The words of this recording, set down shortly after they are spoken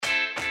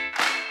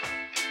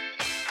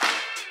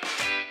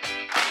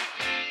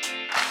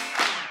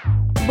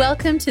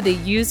Welcome to the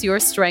Use Your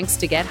Strengths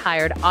to Get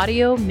Hired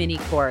audio mini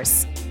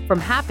course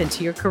from Happen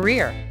to Your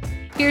Career.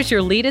 Here's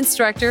your lead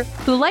instructor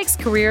who likes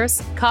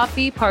careers,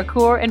 coffee,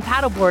 parkour, and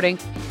paddleboarding,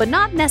 but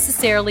not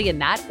necessarily in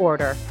that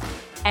order.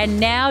 And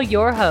now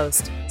your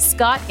host,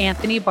 Scott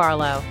Anthony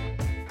Barlow.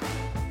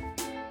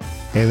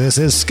 Hey, this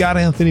is Scott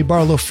Anthony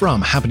Barlow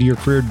from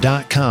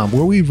HappenToYourCareer.com,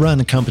 where we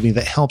run a company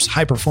that helps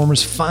high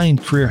performers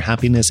find career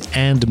happiness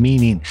and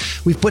meaning.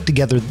 We've put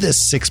together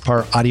this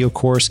 6-part audio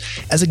course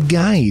as a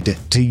guide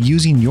to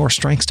using your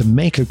strengths to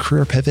make a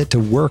career pivot to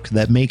work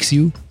that makes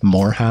you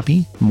more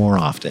happy more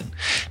often.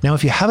 Now,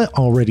 if you haven't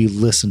already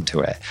listened to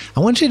it, I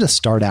want you to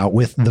start out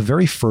with the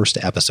very first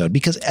episode,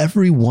 because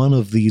every one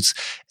of these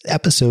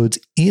episodes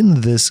in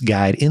this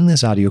guide, in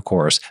this audio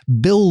course,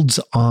 builds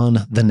on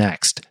the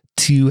next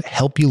to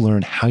help you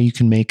learn how you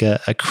can make a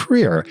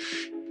career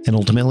and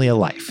ultimately a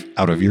life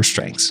out of your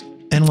strengths,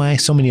 and why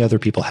so many other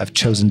people have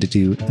chosen to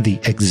do the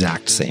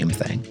exact same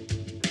thing.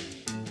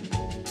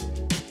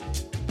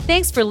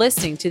 Thanks for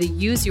listening to the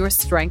Use Your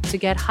Strength to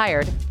Get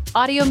Hired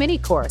audio mini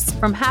course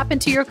from Happen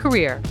to Your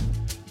Career.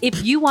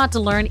 If you want to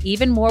learn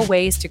even more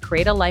ways to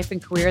create a life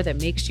and career that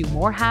makes you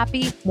more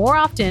happy more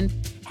often,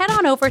 head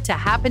on over to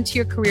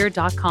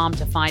HappenToYourCareer.com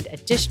to find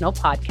additional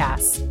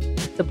podcasts,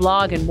 the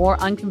blog, and more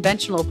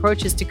unconventional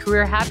approaches to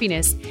career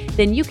happiness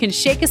than you can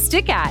shake a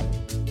stick at.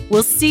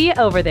 We'll see you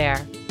over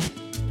there.